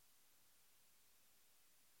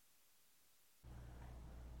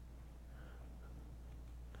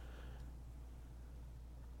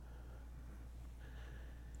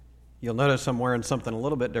You'll notice I'm wearing something a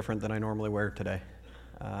little bit different than I normally wear today.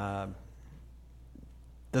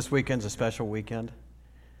 This weekend's a special weekend.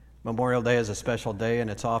 Memorial Day is a special day, and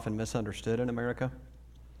it's often misunderstood in America.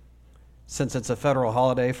 Since it's a federal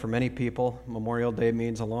holiday for many people, Memorial Day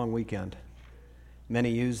means a long weekend. Many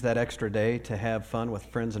use that extra day to have fun with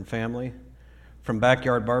friends and family, from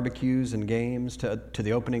backyard barbecues and games to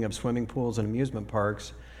the opening of swimming pools and amusement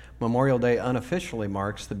parks. Memorial Day unofficially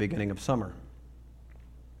marks the beginning of summer.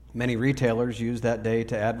 Many retailers use that day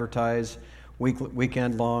to advertise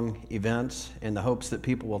weekend-long events in the hopes that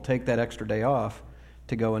people will take that extra day off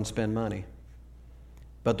to go and spend money.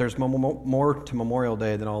 But there's more to Memorial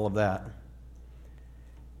Day than all of that.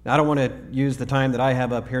 Now, I don't want to use the time that I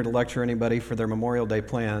have up here to lecture anybody for their Memorial Day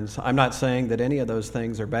plans. I'm not saying that any of those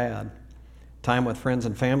things are bad. Time with friends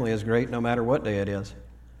and family is great no matter what day it is.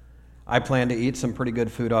 I plan to eat some pretty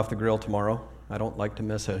good food off the grill tomorrow. I don't like to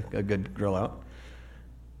miss a good grill out.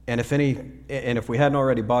 And if we hadn't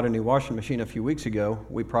already bought a new washing machine a few weeks ago,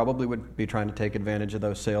 we probably would be trying to take advantage of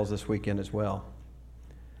those sales this weekend as well.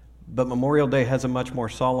 But Memorial Day has a much more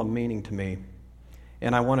solemn meaning to me,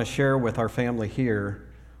 and I want to share with our family here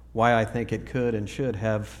why I think it could and should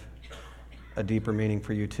have a deeper meaning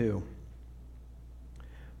for you too.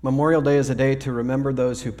 Memorial Day is a day to remember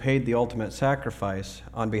those who paid the ultimate sacrifice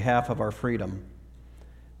on behalf of our freedom.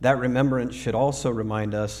 That remembrance should also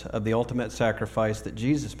remind us of the ultimate sacrifice that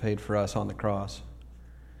Jesus paid for us on the cross.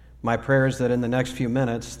 My prayer is that in the next few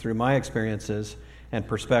minutes, through my experiences and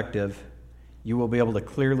perspective, you will be able to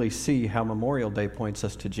clearly see how Memorial Day points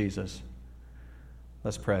us to Jesus.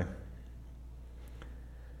 Let's pray.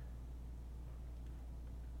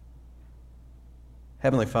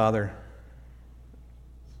 Heavenly Father,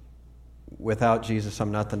 without Jesus,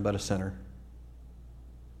 I'm nothing but a sinner.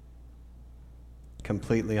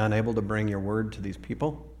 Completely unable to bring your word to these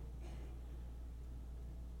people.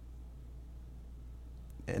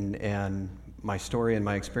 And my story and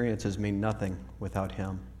my experiences mean nothing without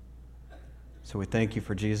him. So we thank you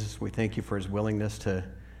for Jesus. We thank you for his willingness to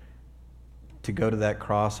go to that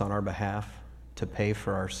cross on our behalf, to pay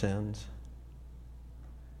for our sins.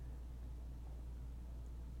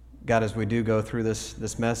 God, as we do go through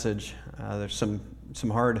this message, there's some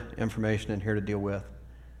hard information in here to deal with.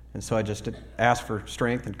 And so I just ask for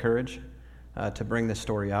strength and courage to bring this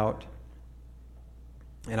story out.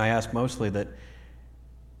 And I ask mostly that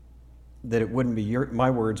it wouldn't be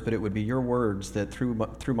my words, but it would be your words, that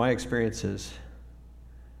through my experiences,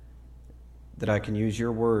 that I can use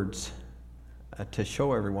your words to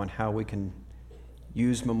show everyone how we can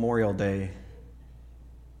use Memorial Day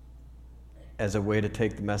as a way to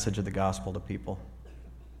take the message of the gospel to people.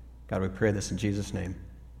 God, we pray this in Jesus' name.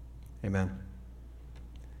 Amen.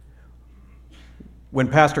 When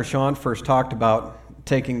Pastor Sean first talked about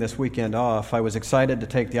taking this weekend off, I was excited to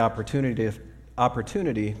take the opportunity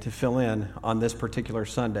to fill in on this particular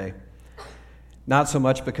Sunday. Not so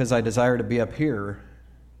much because I desire to be up here,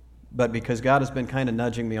 but because God has been kind of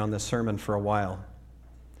nudging me on this sermon for a while.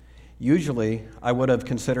 Usually, I would have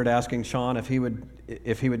considered asking Sean if he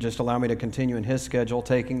would just allow me to continue in his schedule,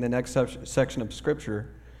 taking the next section of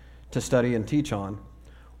Scripture to study and teach on.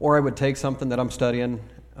 Or I would take something that I'm studying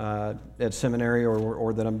at seminary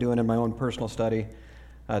or that I'm doing in my own personal study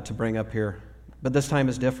to bring up here. But this time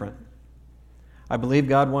is different. I believe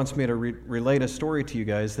God wants me to relate a story to you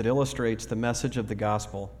guys that illustrates the message of the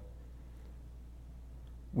gospel.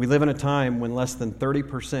 We live in a time when less than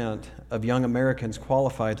 30% of young Americans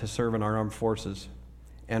qualify to serve in our armed forces,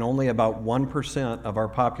 and only about 1% of our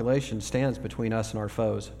population stands between us and our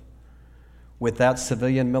foes. With that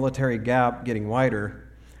civilian-military gap getting wider,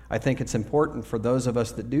 I think it's important for those of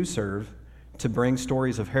us that do serve to bring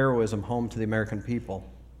stories of heroism home to the American people.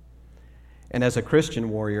 And as a Christian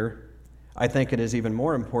warrior, I think it is even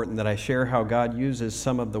more important that I share how God uses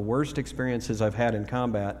some of the worst experiences I've had in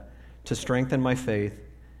combat to strengthen my faith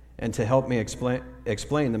and to help me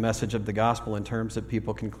explain the message of the gospel in terms that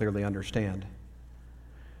people can clearly understand.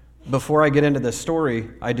 Before I get into this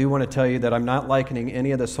story, I do want to tell you that I'm not likening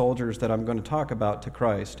any of the soldiers that I'm going to talk about to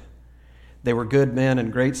Christ. They were good men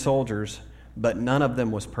and great soldiers, but none of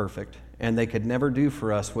them was perfect, and they could never do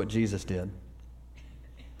for us what Jesus did.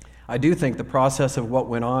 I do think the process of what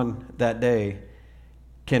went on that day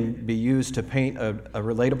can be used to paint a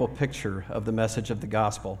relatable picture of the message of the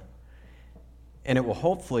gospel. And it will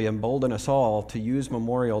hopefully embolden us all to use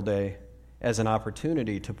Memorial Day as an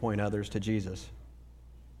opportunity to point others to Jesus.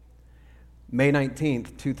 May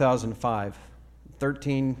 19th, 2005,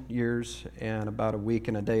 13 years and about a week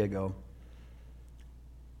and a day ago.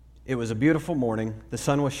 It was a beautiful morning. The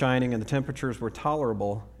sun was shining and the temperatures were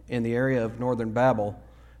tolerable in the area of northern Babel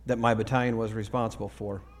that my battalion was responsible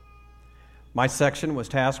for. My section was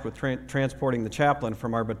tasked with transporting the chaplain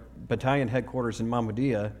from our battalion headquarters in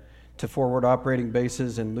Mahmoudiya to forward operating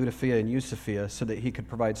bases in Lutafia and Yusufia so that he could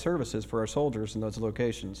provide services for our soldiers in those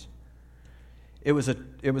locations. It was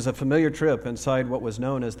a familiar trip inside what was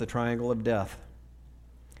known as the Triangle of Death.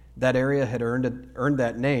 That area had earned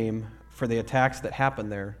that name for the attacks that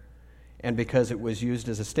happened there and because it was used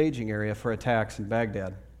as a staging area for attacks in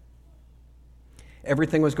Baghdad.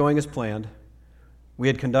 Everything was going as planned. We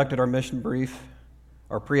had conducted our mission brief,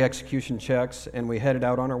 our pre-execution checks, and we headed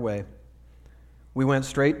out on our way. We went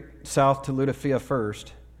straight south to Lutafia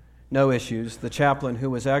first. No issues. The chaplain, who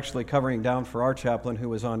was actually covering down for our chaplain who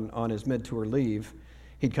was on his mid-tour leave,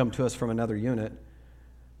 he'd come to us from another unit,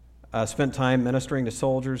 spent time ministering to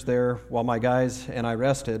soldiers there while my guys and I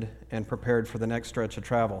rested and prepared for the next stretch of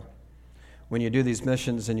travel. When you do these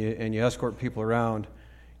missions and you escort people around,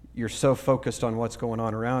 you're so focused on what's going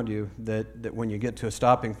on around you that when you get to a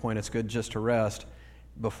stopping point, it's good just to rest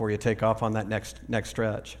before you take off on that next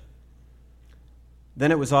stretch.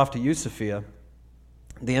 Then it was off to Yusufia.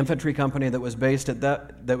 The infantry company that was at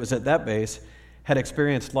that base had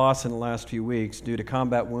experienced loss in the last few weeks due to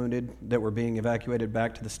combat wounded that were being evacuated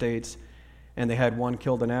back to the States, and they had one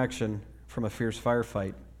killed in action from a fierce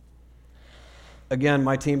firefight. Again,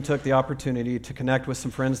 my team took the opportunity to connect with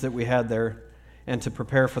some friends that we had there and to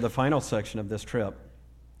prepare for the final section of this trip.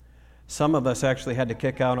 Some of us actually had to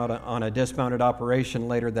kick out on a dismounted operation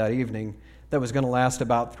later that evening that was going to last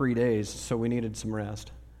about 3 days, so we needed some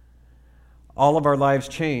rest. All of our lives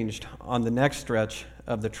changed on the next stretch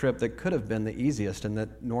of the trip that could have been the easiest and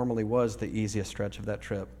that normally was the easiest stretch of that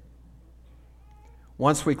trip.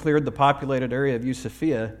 Once we cleared the populated area of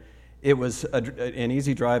Yusufia, it was an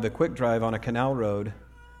easy drive, a quick drive on a canal road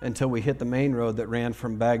until we hit the main road that ran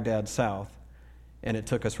from Baghdad south, and it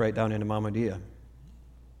took us right down into Mahmoudiya.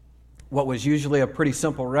 What was usually a pretty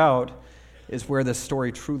simple route is where this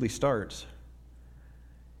story truly starts.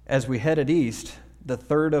 As we headed east, the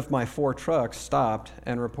third of my 4 trucks stopped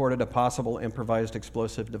and reported a possible improvised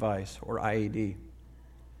explosive device, or IED.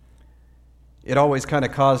 It always kind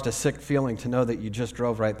of caused a sick feeling to know that you just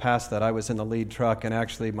drove right past that. I was in the lead truck, and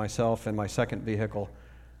actually myself and my second vehicle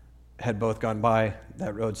had both gone by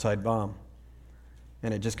that roadside bomb.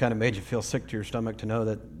 And it just kind of made you feel sick to your stomach to know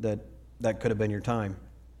that could have been your time.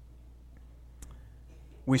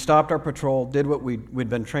 We stopped our patrol, did what we'd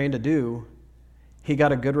been trained to do. He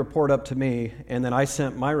got a good report up to me, and then I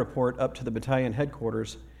sent my report up to the battalion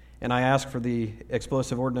headquarters, and I asked for the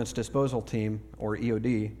Explosive Ordnance Disposal Team, or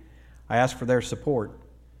EOD. I asked for their support.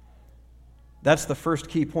 That's the first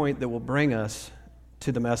key point that will bring us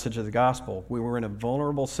to the message of the gospel. We were in a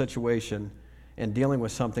vulnerable situation and dealing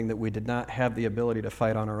with something that we did not have the ability to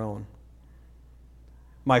fight on our own.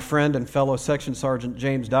 My friend and fellow Section Sergeant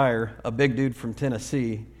James Dyer, a big dude from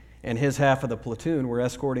Tennessee, and his half of the platoon were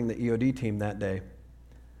escorting the EOD team that day.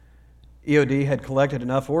 EOD had collected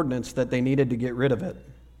enough ordnance that they needed to get rid of it.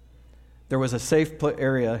 There was a safe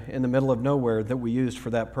area in the middle of nowhere that we used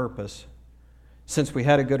for that purpose. Since we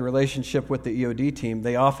had a good relationship with the EOD team,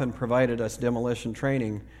 they often provided us demolition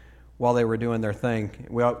training while they were doing their thing.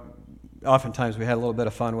 Oftentimes we had a little bit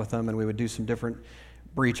of fun with them, and we would do some different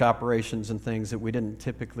breach operations and things that we didn't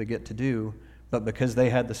typically get to do, but because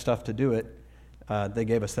they had the stuff to do it, they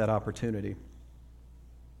gave us that opportunity.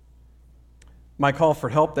 My call for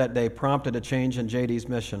help that day prompted a change in JD's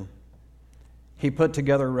mission. He put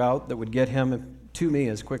together a route that would get him to me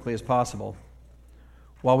as quickly as possible.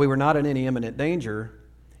 While we were not in any imminent danger,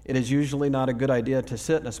 it is usually not a good idea to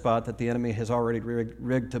sit in a spot that the enemy has already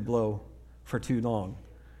rigged to blow for too long.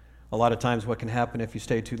 A lot of times what can happen if you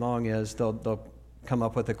stay too long is they'll come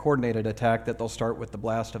up with a coordinated attack that they'll start with the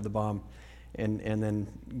blast of the bomb and then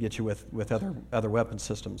get you with other weapon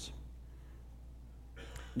systems.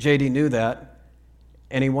 JD knew that,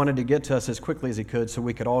 and he wanted to get to us as quickly as he could so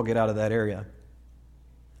we could all get out of that area.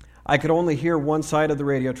 I could only hear one side of the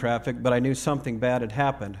radio traffic, but I knew something bad had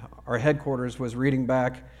happened. Our headquarters was reading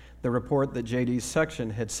back the report that JD's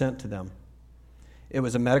section had sent to them. It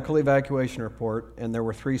was a medical evacuation report, and there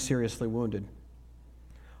were 3 seriously wounded.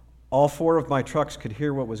 All 4 of my trucks could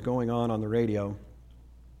hear what was going on the radio.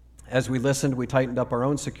 As we listened, we tightened up our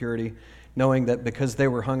own security, knowing that because they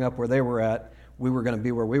were hung up where they were at, we were going to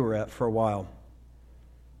be where we were at for a while.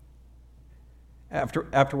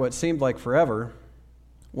 After what seemed like forever,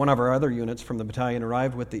 one of our other units from the battalion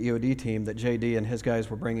arrived with the EOD team that JD and his guys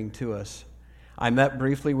were bringing to us. I met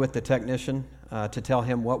briefly with the technician to tell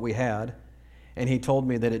him what we had, and he told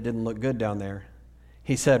me that it didn't look good down there.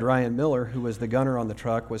 He said Ryan Miller, who was the gunner on the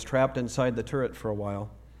truck, was trapped inside the turret for a while,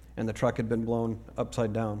 and the truck had been blown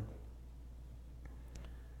upside down.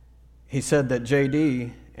 He said that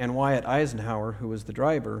JD and Wyatt Eisenhower, who was the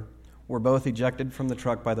driver, were both ejected from the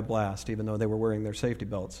truck by the blast, even though they were wearing their safety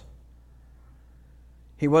belts.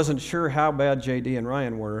 He wasn't sure how bad J.D. and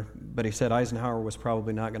Ryan were, but he said Eisenhower was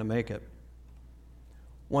probably not going to make it.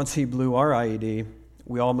 Once he blew our IED,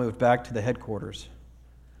 we all moved back to the headquarters.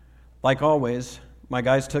 Like always, my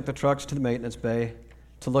guys took the trucks to the maintenance bay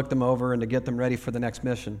to look them over and to get them ready for the next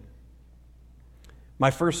mission. My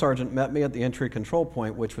first sergeant met me at the entry control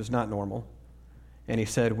point, which was not normal, and he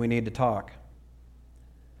said, "We need to talk."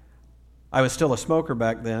 I was still a smoker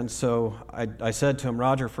back then, so I said to him,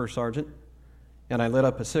 "Roger, First Sergeant," and I lit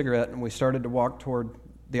up a cigarette, and we started to walk toward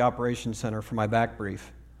the operations center for my back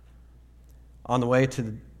brief. On the way to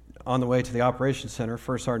the operations center,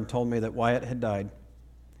 First Sergeant told me that Wyatt had died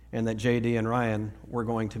and that J.D. and Ryan were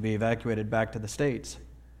going to be evacuated back to the States.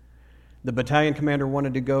 The battalion commander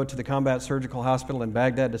wanted to go to the combat surgical hospital in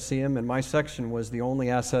Baghdad to see him, and my section was the only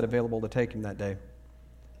asset available to take him that day.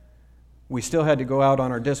 We still had to go out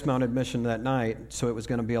on our dismounted mission that night, so it was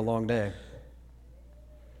going to be a long day.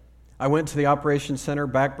 I went to the operations center,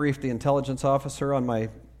 back briefed the intelligence officer on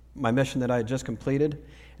my mission that I had just completed,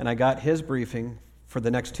 and I got his briefing for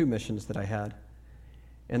the next 2 missions that I had.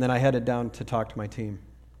 And then I headed down to talk to my team.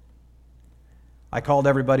 I called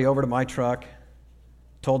everybody over to my truck,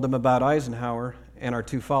 told them about Eisenhower and our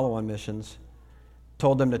 2 follow-on missions,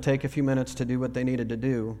 told them to take a few minutes to do what they needed to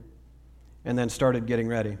do, and then started getting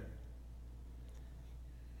ready.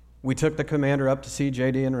 We took the commander up to see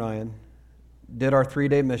J.D. and Ryan, did our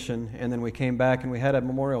 3-day mission, and then we came back and we had a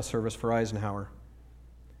memorial service for Eisenhower.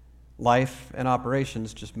 Life and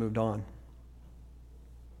operations just moved on.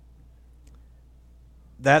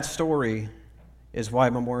 That story is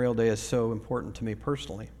why Memorial Day is so important to me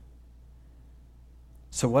personally.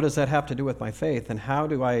 So what does that have to do with my faith, and how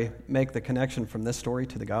do I make the connection from this story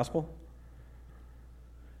to the gospel?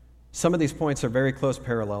 Some of these points are very close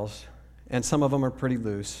parallels, and some of them are pretty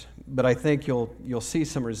loose, but I think you'll see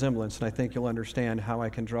some resemblance, and I think you'll understand how I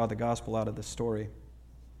can draw the gospel out of this story.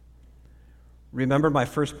 Remember my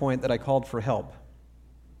first point that I called for help.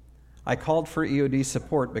 I called for EOD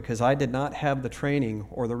support because I did not have the training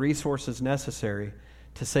or the resources necessary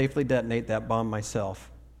to safely detonate that bomb myself.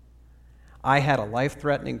 I had a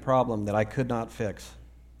life-threatening problem that I could not fix.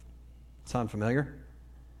 Sound familiar?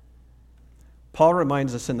 Paul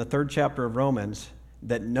reminds us in the 3rd chapter of Romans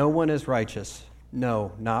that no one is righteous.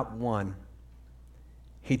 No, not one.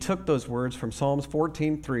 He took those words from Psalms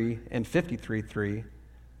 14:3 and 53:3.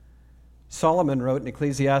 Solomon wrote in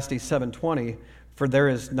Ecclesiastes 7:20, "For there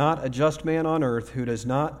is not a just man on earth who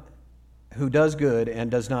does good and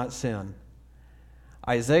does not sin."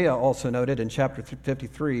 Isaiah also noted in chapter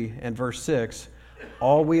 53 and verse 6,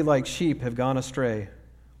 "All we like sheep have gone astray.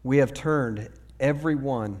 We have turned every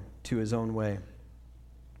one to his own way."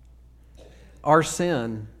 Our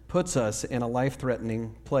sin puts us in a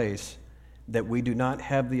life-threatening place that we do not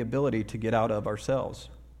have the ability to get out of ourselves.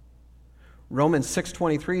 Romans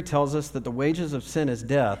 6:23 tells us that the wages of sin is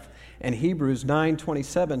death, and Hebrews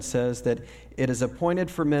 9:27 says that it is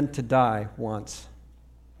appointed for men to die once.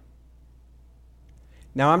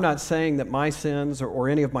 Now, I'm not saying that my sins or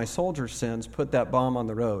any of my soldiers' sins put that bomb on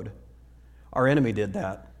the road. Our enemy did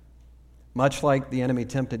that, much like the enemy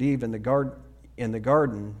tempted Eve in the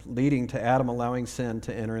garden, leading to Adam allowing sin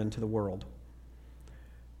to enter into the world.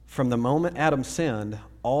 From the moment Adam sinned,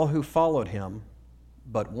 all who followed him,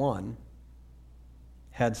 but one,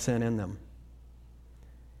 had sin in them.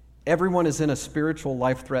 Everyone is in a spiritual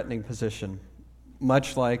life-threatening position,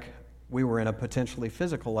 much like we were in a potentially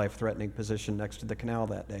physical life-threatening position next to the canal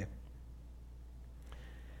that day.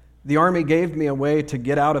 The Army gave me a way to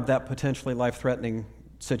get out of that potentially life-threatening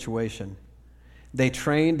situation. They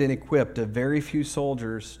trained and equipped a very few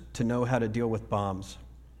soldiers to know how to deal with bombs.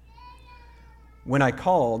 When I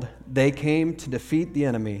called, they came to defeat the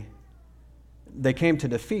enemy. They came to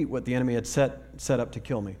defeat what the enemy had set up to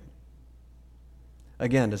kill me.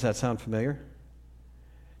 Again, does that sound familiar?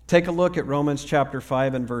 Take a look at Romans chapter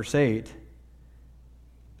 5 and verse 8.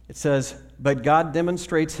 It says, "But God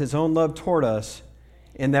demonstrates his own love toward us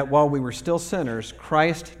in that while we were still sinners,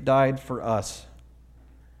 Christ died for us."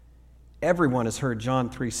 Everyone has heard John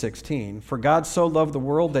 3:16. "For God so loved the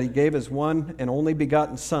world that he gave his one and only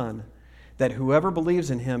begotten Son, that whoever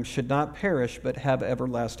believes in him should not perish but have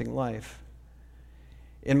everlasting life."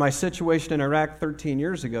 In my situation in Iraq 13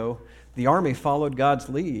 years ago, the Army followed God's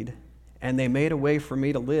lead, and they made a way for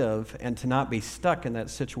me to live and to not be stuck in that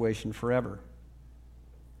situation forever.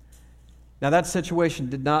 Now, that situation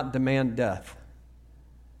did not demand death.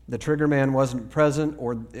 The trigger man wasn't present,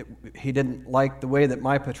 or he didn't like the way that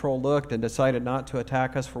my patrol looked and decided not to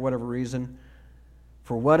attack us for whatever reason.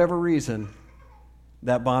 For whatever reason,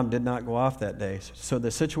 that bomb did not go off that day. So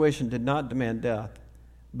the situation did not demand death.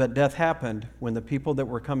 But death happened when the people that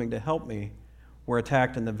were coming to help me were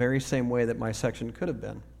attacked in the very same way that my section could have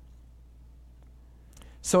been.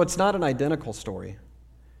 So it's not an identical story,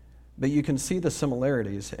 but you can see the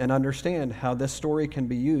similarities and understand how this story can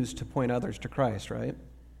be used to point others to Christ, right?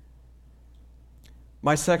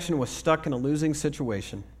 My section was stuck in a losing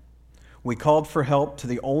situation. We called for help to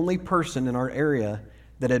the only person in our area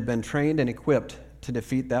that had been trained and equipped to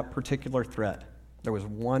defeat that particular threat. There was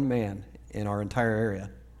one man in our entire area.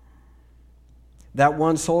 That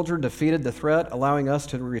one soldier defeated the threat, allowing us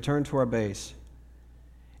to return to our base.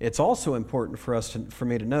 It's also important for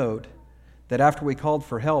me to note that after we called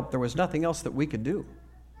for help, there was nothing else that we could do.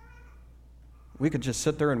 We could just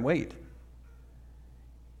sit there and wait.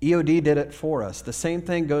 EOD did it for us. The same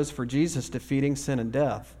thing goes for Jesus defeating sin and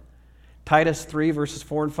death. Titus 3, verses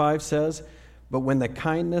 4 and 5 says, "But when the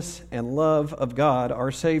kindness and love of God,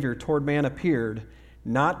 our Savior, toward man appeared,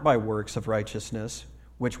 not by works of righteousness,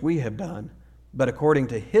 which we have done, but according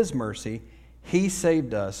to His mercy, He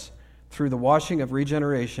saved us through the washing of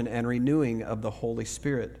regeneration and renewing of the Holy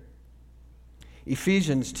Spirit."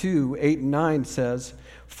 Ephesians 2, 8 and 9 says,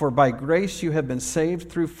 "For by grace you have been saved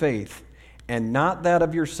through faith, and not that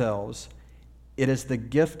of yourselves. It is the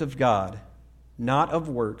gift of God, not of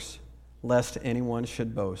works, lest anyone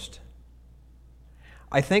should boast."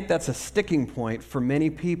 I think that's a sticking point for many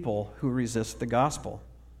people who resist the gospel.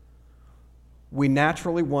 We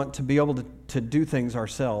naturally want to be able to do things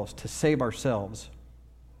ourselves, to save ourselves,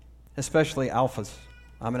 especially alphas.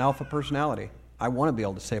 I'm an alpha personality. I want to be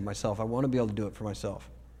able to save myself. I want to be able to do it for myself.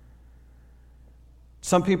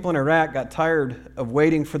 Some people in Iraq got tired of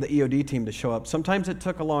waiting for the EOD team to show up. Sometimes it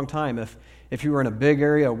took a long time. If you were in a big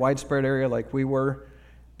area, a widespread area like we were,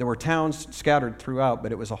 there were towns scattered throughout,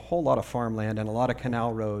 but it was a whole lot of farmland and a lot of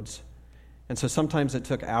canal roads. And so sometimes it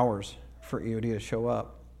took hours for EOD to show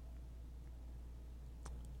up.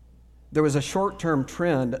 There was a short-term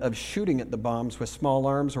trend of shooting at the bombs with small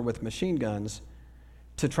arms or with machine guns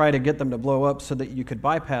to try to get them to blow up so that you could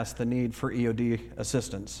bypass the need for EOD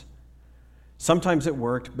assistance. Sometimes it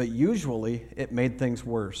worked, but usually it made things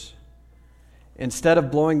worse. Instead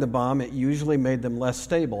of blowing the bomb, it usually made them less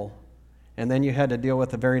stable, and then you had to deal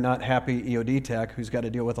with a very not happy EOD tech who's got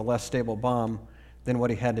to deal with a less stable bomb than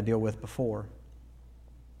what he had to deal with before.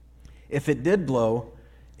 If it did blow,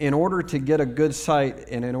 in order to get a good sight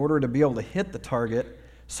and in order to be able to hit the target,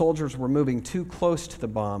 soldiers were moving too close to the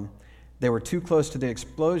bomb. They were too close to the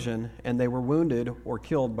explosion, and they were wounded or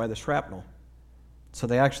killed by the shrapnel. So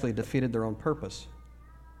they actually defeated their own purpose.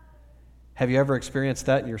 Have you ever experienced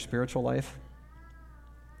that in your spiritual life?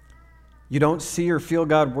 You don't see or feel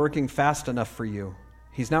God working fast enough for you.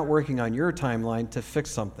 He's not working on your timeline to fix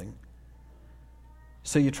something.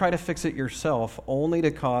 So you try to fix it yourself, only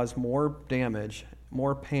to cause more damage,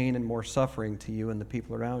 more pain, and more suffering to you and the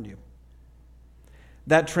people around you.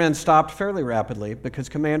 That trend stopped fairly rapidly because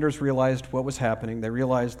commanders realized what was happening. They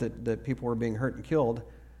realized that people were being hurt and killed,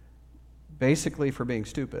 basically for being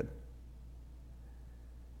stupid.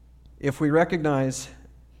 If we recognize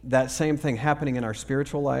that same thing happening in our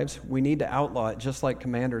spiritual lives, we need to outlaw it just like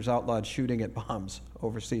commanders outlawed shooting at bombs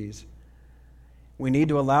overseas. We need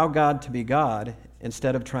to allow God to be God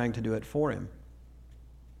instead of trying to do it for Him.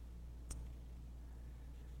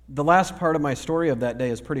 The last part of my story of that day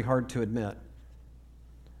is pretty hard to admit.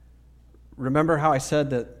 Remember how I said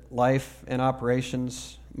that life and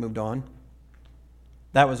operations moved on?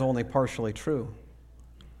 That was only partially true.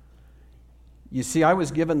 You see, I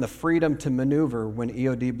was given the freedom to maneuver when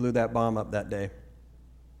EOD blew that bomb up that day.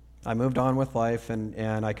 I moved on with life,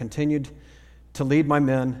 and I continued to lead my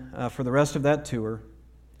men for the rest of that tour,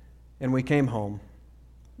 and we came home.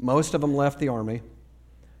 Most of them left the Army.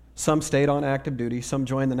 Some stayed on active duty. Some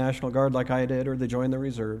joined the National Guard like I did, or they joined the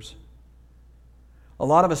reserves. A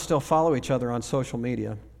lot of us still follow each other on social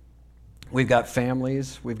media. We've got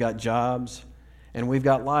families, we've got jobs, and we've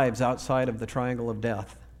got lives outside of the triangle of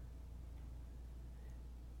death.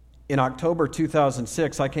 In October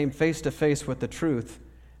 2006, I came face to face with the truth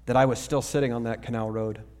that I was still sitting on that canal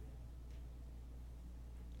road.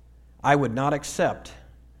 I would not accept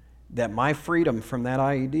that my freedom from that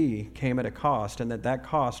IED came at a cost, and that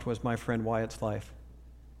cost was my friend Wyatt's life.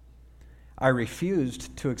 I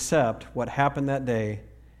refused to accept what happened that day,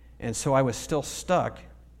 and so I was still stuck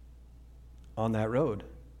on that road.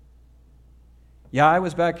 Yeah, I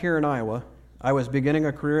was back here in Iowa. I was beginning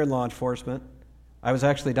a career in law enforcement. I was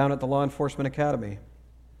actually down at the Law Enforcement Academy.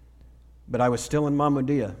 But I was still in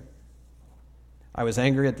Mahmoudiya. I was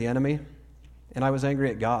angry at the enemy, and I was angry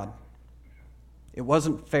at God. It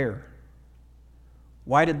wasn't fair.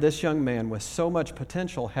 Why did this young man with so much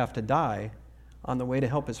potential have to die on the way to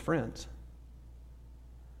help his friends?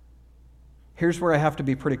 Here's where I have to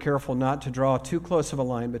be pretty careful not to draw too close of a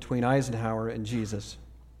line between Eisenhower and Jesus.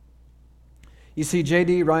 You see,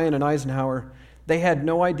 J.D., Ryan, and Eisenhower, they had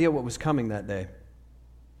no idea what was coming that day.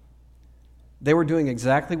 They were doing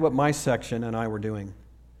exactly what my section and I were doing.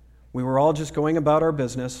 We were all just going about our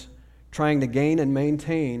business, trying to gain and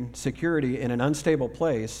maintain security in an unstable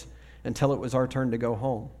place until it was our turn to go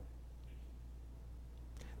home.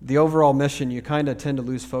 The overall mission, you kind of tend to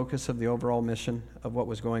lose focus of the overall mission of what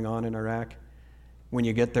was going on in Iraq. When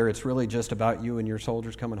you get there, it's really just about you and your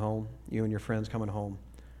soldiers coming home, you and your friends coming home.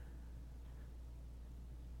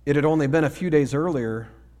 It had only been a few days earlier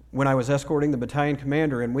when I was escorting the battalion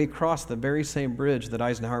commander and we crossed the very same bridge that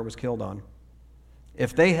Eisenhower was killed on.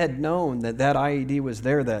 If they had known that that IED was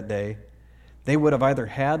there that day, they would have either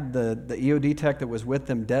had the EOD tech that was with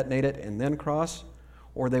them detonate it and then cross,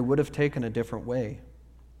 or they would have taken a different way.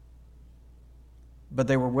 But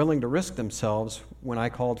they were willing to risk themselves when I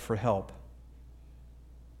called for help.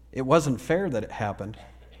 It wasn't fair that it happened,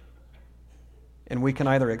 and we can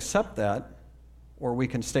either accept that or we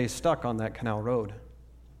can stay stuck on that canal road.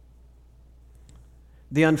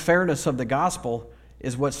 The unfairness of the gospel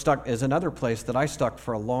is another place that I stuck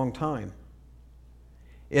for a long time.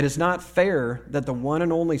 It is not fair that the one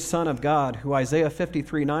and only Son of God, who Isaiah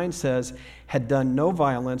 53:9 says had done no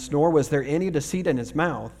violence, nor was there any deceit in his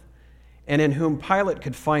mouth, and in whom Pilate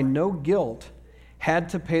could find no guilt, had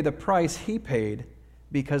to pay the price he paid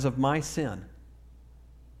because of my sin.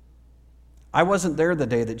 I wasn't there the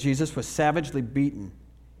day that Jesus was savagely beaten,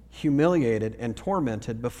 humiliated, and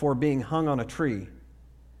tormented before being hung on a tree.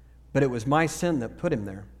 But it was my sin that put him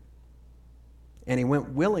there. And he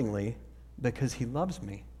went willingly because he loves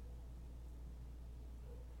me.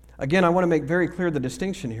 Again, I want to make very clear the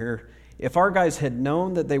distinction here. If our guys had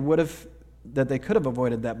known that they could have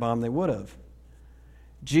avoided that bomb, they would have.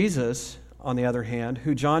 Jesus, on the other hand,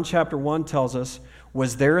 who John chapter 1 tells us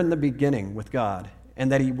was there in the beginning with God,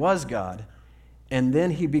 and that he was God, and then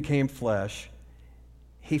he became flesh,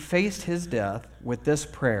 he faced his death with this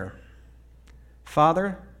prayer: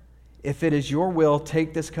 Father, if it is your will,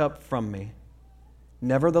 take this cup from me.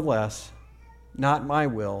 Nevertheless, not my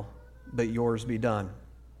will, but yours be done.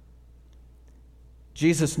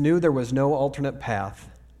 Jesus knew there was no alternate path.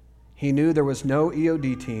 He knew there was no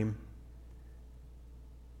EOD team.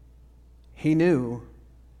 He knew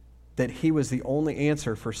that he was the only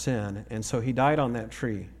answer for sin, and so he died on that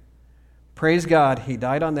tree. Praise God, he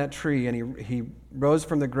died on that tree, and he rose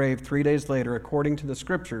from the grave 3 days later, according to the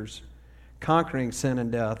Scriptures, conquering sin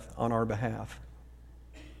and death on our behalf.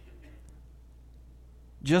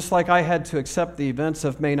 Just like I had to accept the events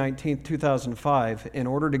of May 19, 2005, in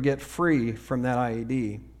order to get free from that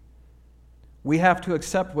IED, we have to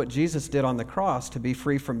accept what Jesus did on the cross to be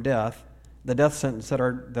free from death, the death sentence that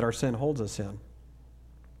our sin holds us in.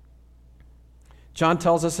 John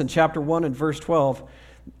tells us in chapter 1 and verse 12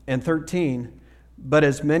 and 13, but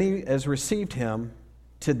as many as received him,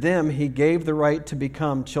 to them he gave the right to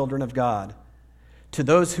become children of God, to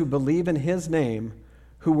those who believe in his name,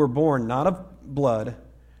 who were born not of blood,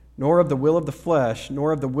 nor of the will of the flesh,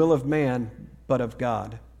 nor of the will of man, but of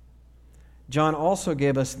God. John also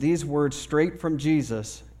gave us these words straight from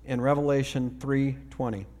Jesus in Revelation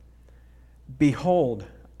 3:20. Behold,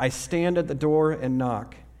 I stand at the door and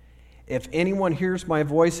knock. If anyone hears my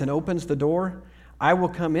voice and opens the door, I will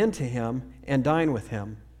come into him and dine with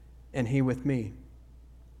him, and he with me.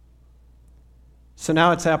 So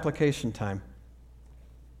now it's application time.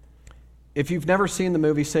 If you've never seen the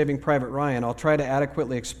movie Saving Private Ryan, I'll try to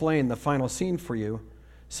adequately explain the final scene for you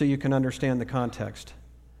so you can understand the context.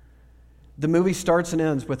 The movie starts and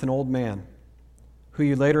ends with an old man, who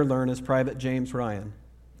you later learn is Private James Ryan,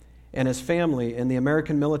 and his family in the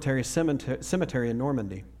American military cemetery in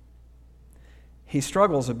Normandy. He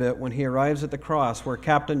struggles a bit when he arrives at the cross where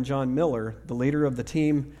Captain John Miller, the leader of the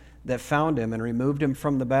team that found him and removed him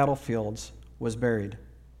from the battlefields, was buried.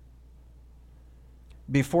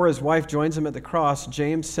 Before his wife joins him at the cross,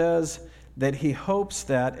 James says that he hopes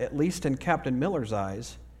that, at least in Captain Miller's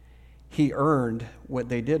eyes, he earned what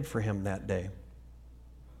they did for him that day.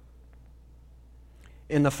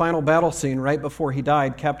 In the final battle scene, right before he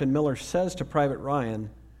died, Captain Miller says to Private Ryan,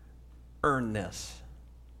 "Earn this."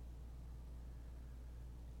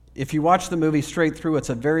 If you watch the movie straight through, it's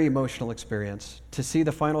a very emotional experience to see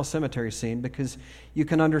the final cemetery scene because you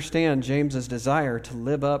can understand James's desire to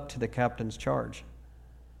live up to the captain's charge.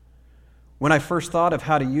 When I first thought of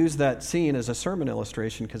how to use that scene as a sermon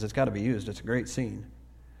illustration, because it's got to be used, it's a great scene,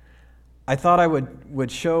 I thought I would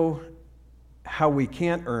show how we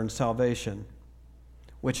can't earn salvation,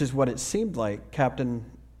 which is what it seemed like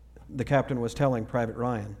the captain was telling Private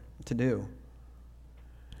Ryan to do.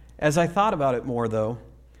 As I thought about it more, though,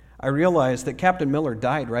 I realized that Captain Miller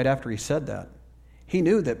died right after he said that. He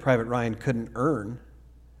knew that Private Ryan couldn't earn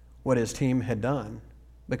what his team had done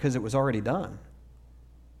because it was already done,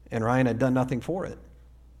 and Ryan had done nothing for it.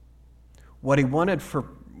 What he wanted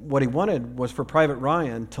was for Private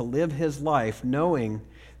Ryan to live his life knowing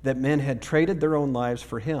that men had traded their own lives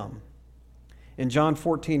for him. In John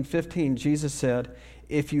 14:15, Jesus said,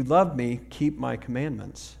 "If you love me, keep my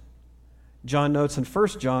commandments." John notes in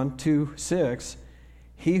 1 John 2:6,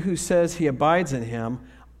 "He who says he abides in him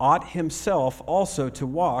ought himself also to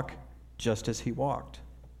walk just as he walked."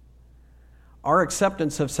 Our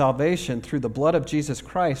acceptance of salvation through the blood of Jesus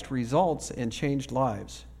Christ results in changed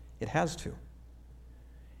lives. It has to.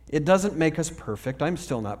 It doesn't make us perfect. I'm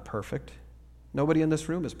still not perfect. Nobody in this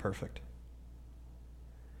room is perfect.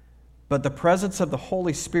 But the presence of the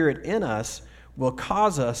Holy Spirit in us will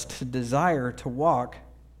cause us to desire to walk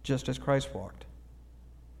just as Christ walked.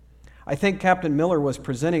 I think Captain Miller was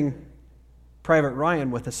presenting Private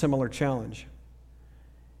Ryan with a similar challenge.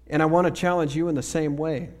 And I want to challenge you in the same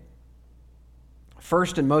way.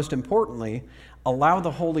 First and most importantly, allow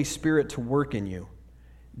the Holy Spirit to work in you.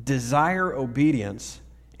 Desire obedience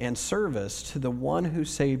and service to the one who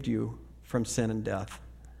saved you from sin and death.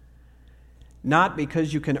 Not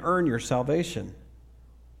because you can earn your salvation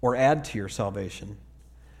or add to your salvation,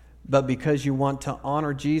 but because you want to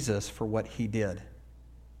honor Jesus for what he did.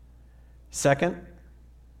 Second,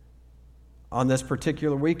 on this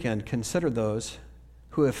particular weekend, consider those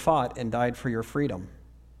who have fought and died for your freedom.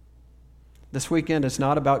 This weekend is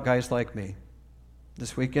not about guys like me.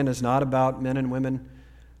 This weekend is not about men and women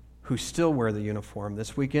who still wear the uniform.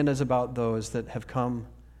 This weekend is about those that have come,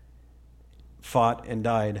 fought, and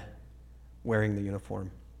died wearing the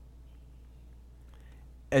uniform.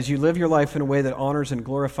 As you live your life in a way that honors and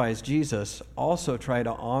glorifies Jesus, also try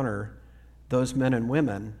to honor those men and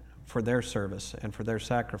women for their service and for their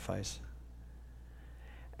sacrifice.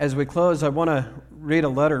 As we close, I want to read a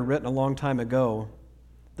letter written a long time ago.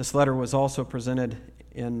 This letter was also presented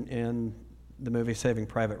in the movie Saving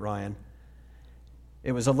Private Ryan.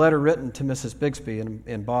 It was a letter written to Mrs. Bixby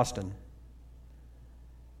in Boston.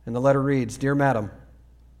 And the letter reads, "Dear Madam,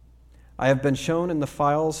 I have been shown in the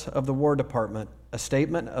files of the War Department a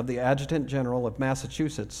statement of the Adjutant General of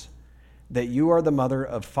Massachusetts that you are the mother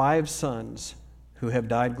of 5 sons who have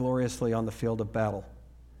died gloriously on the field of battle.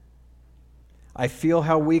 I feel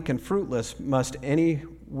how weak and fruitless must be any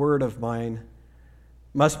word of mine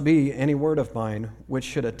which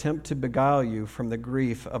should attempt to beguile you from the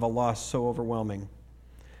grief of a loss so overwhelming.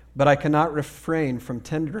 But I cannot refrain from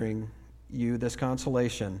tendering you this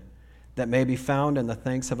consolation that may be found in the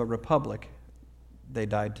thanks of a republic they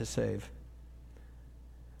died to save.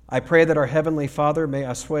 I pray that our Heavenly Father may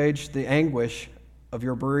assuage the anguish of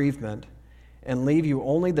your bereavement and leave you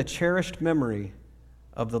only the cherished memory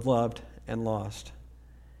of the loved and lost,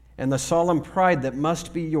 and the solemn pride that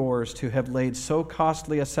must be yours to have laid so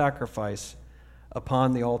costly a sacrifice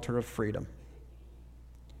upon the altar of freedom.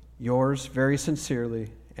 Yours very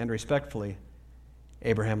sincerely and respectfully,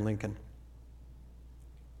 Abraham Lincoln."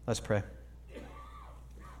 Let's pray.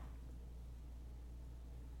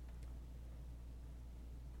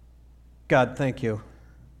 God, thank you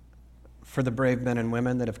for the brave men and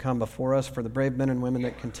women that have come before us, for the brave men and women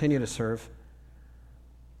that continue to serve.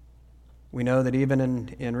 We know that even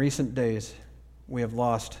in recent days, we have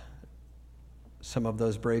lost some of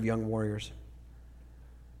those brave young warriors.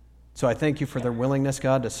 So I thank you for their willingness,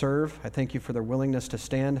 God, to serve. I thank you for their willingness to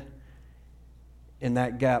stand in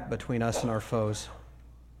that gap between us and our foes.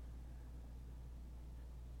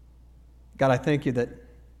 God, I thank you that,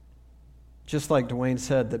 just like Dwayne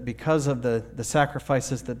said, that because of the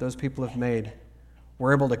sacrifices that those people have made,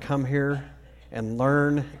 we're able to come here and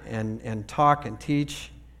learn and talk and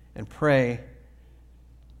teach and pray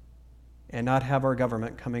and not have our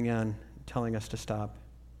government coming in telling us to stop.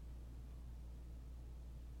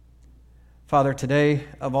 Father, today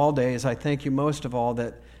of all days, I thank you most of all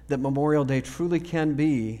that Memorial Day truly can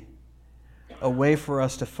be a way for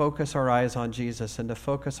us to focus our eyes on Jesus and to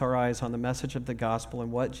focus our eyes on the message of the gospel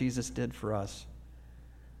and what Jesus did for us.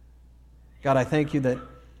 God, I thank you that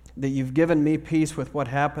you've given me peace with what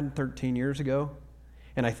happened 13 years ago,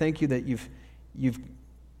 and I thank you that you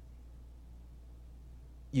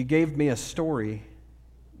gave me a story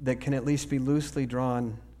that can at least be loosely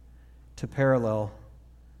drawn to parallel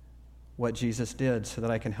what Jesus did so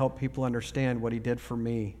that I can help people understand what he did for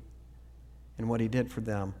me and what he did for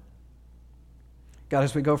them. God,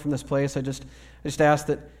 as we go from this place, I just ask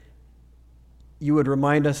that you would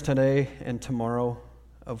remind us today and tomorrow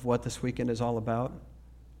of what this weekend is all about.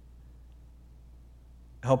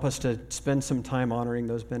 Help us to spend some time honoring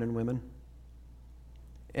those men and women.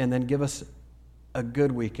 And then give us a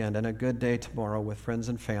good weekend and a good day tomorrow with friends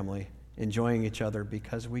and family, enjoying each other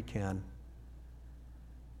because we can.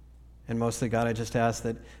 And mostly, God, I just ask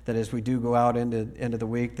that as we do go out into the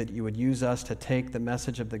week, that you would use us to take the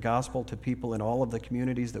message of the gospel to people in all of the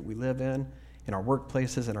communities that we live in our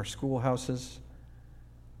workplaces, in our schoolhouses,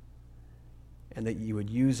 and that you would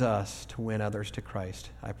use us to win others to Christ.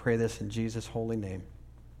 I pray this in Jesus' holy name.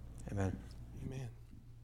 Amen. Amen.